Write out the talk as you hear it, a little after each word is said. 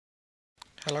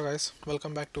Hello guys,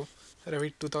 welcome back to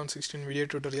Revit 2016 video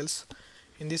tutorials.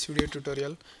 In this video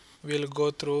tutorial, we'll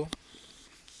go through,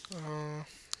 uh,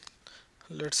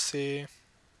 let's say,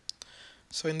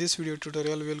 in this video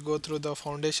tutorial, we'll go through the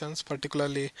foundations,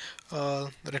 particularly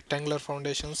the rectangular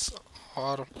foundations,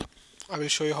 or I will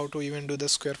show you how to even do the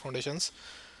square foundations.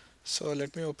 So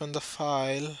let me open the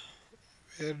file.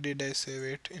 Where did I save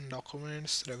it? In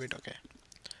documents, Revit, okay.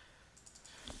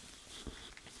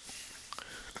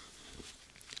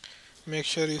 Make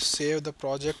sure you save the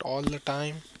project all the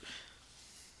time.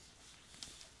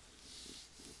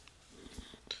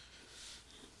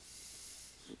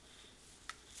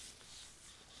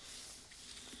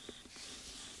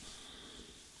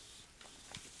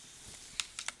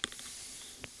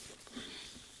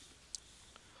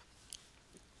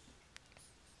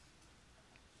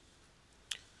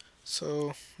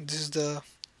 So this is the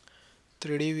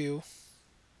 3D view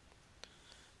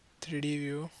 3D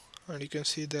view, and you can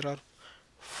see there are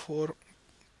four.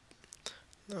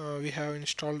 We have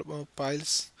installed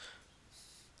piles.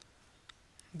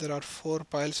 There are four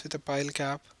piles with a pile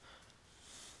cap.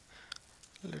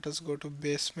 Let us go to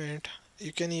basement.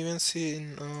 You can even see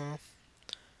in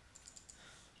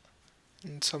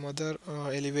some other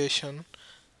elevation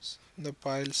the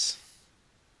piles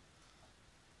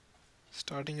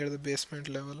starting at the basement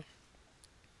level.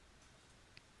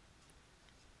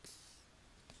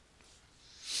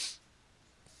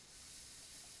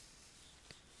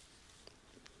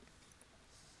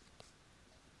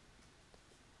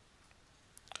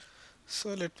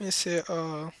 So let me say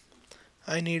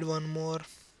I need one more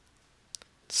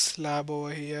slab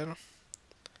over here.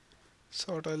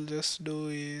 So what I'll just do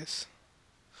is,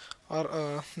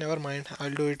 or never mind,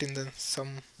 I'll do it in the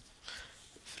some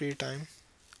free time.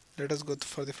 Let us go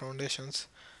for the foundations.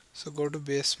 So go to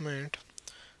basement.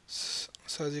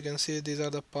 So as you can see, these are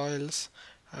the piles,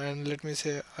 and let me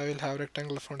say I will have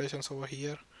rectangular foundations over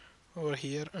here,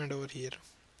 and over here.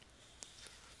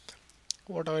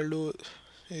 What I'll do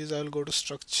is I'll go to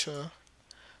structure.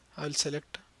 I'll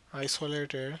select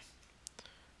isolated,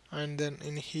 and then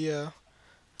in here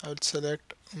I'll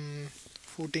select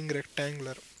footing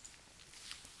rectangular.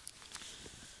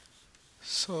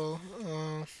 So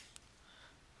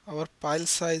our pile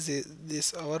size is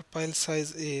this. Our pile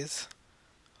size is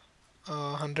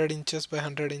 100 inches by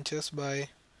 100 inches by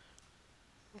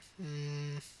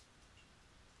mm,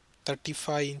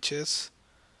 35 inches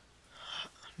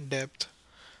depth.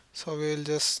 So we will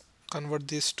just convert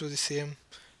this to the same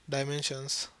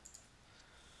dimensions.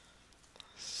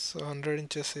 So 100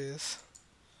 inches is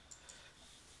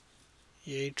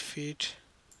 8 feet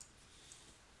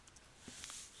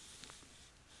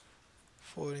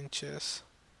 4 inches.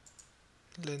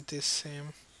 Length is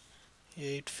same,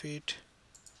 8 feet.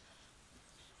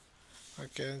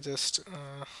 Okay, just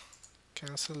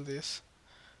cancel this.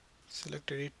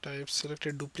 Select edit type, select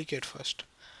a duplicate first,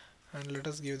 and let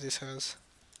us give this as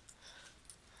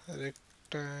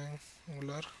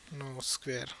rectangular, no,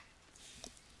 square.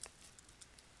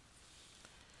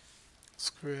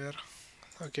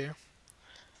 Okay,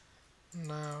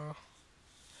 now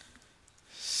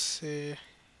say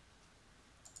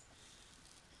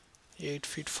 8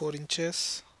 feet 4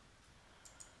 inches,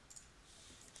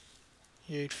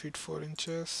 8 feet 4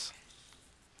 inches,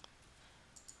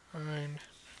 and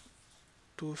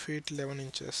 2 feet 11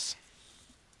 inches.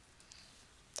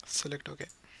 Select OK.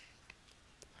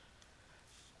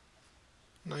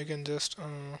 Now you can just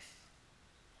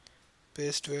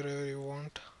paste wherever you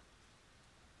want.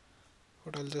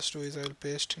 What I'll just do is I'll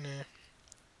paste in a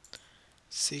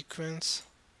sequence.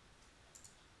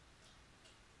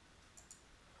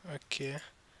 Okay,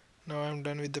 now I'm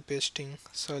done with the pasting,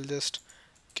 so I'll just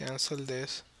cancel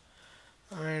this,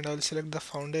 and I'll select the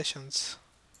foundations,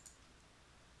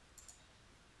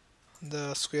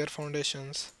 the square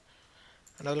foundations,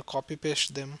 and I'll copy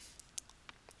paste them.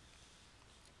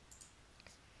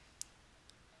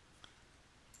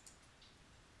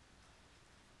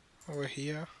 Over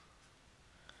here,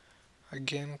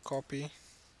 again copy,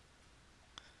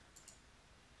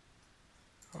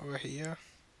 over here,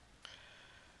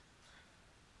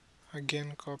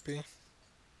 again copy,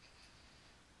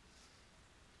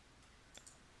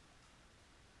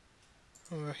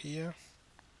 over here,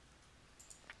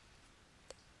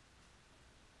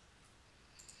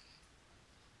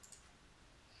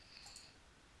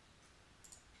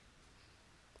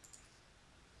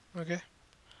 okay.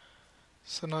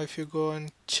 So now if you go and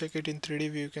check it in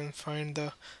 3D view, you can find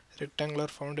the rectangular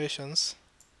foundations.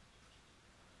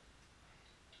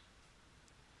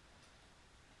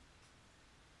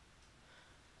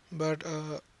 But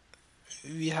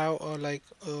we have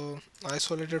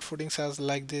isolated footings as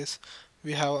like this,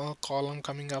 we have a column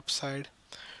coming upside.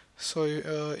 So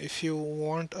if you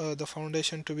want the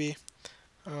foundation to be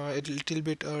a little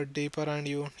bit deeper and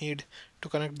you need to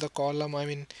connect the column, I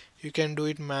mean, you can do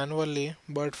it manually,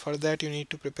 but for that you need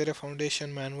to prepare a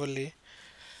foundation manually,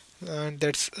 and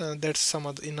that's some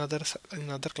other in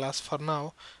other class. For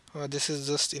now, this is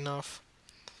just enough.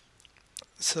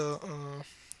 So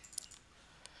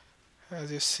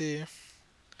as you see,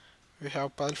 we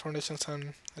have pile foundations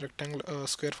and rectangle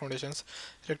square foundations.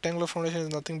 Rectangular foundation is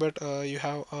nothing but you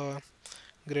have a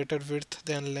greater width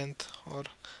than length, or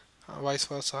vice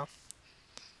versa.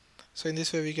 So in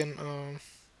this way we can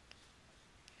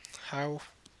have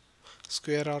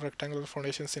square or rectangular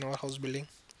foundations in our house building.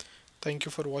 Thank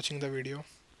you for watching the video.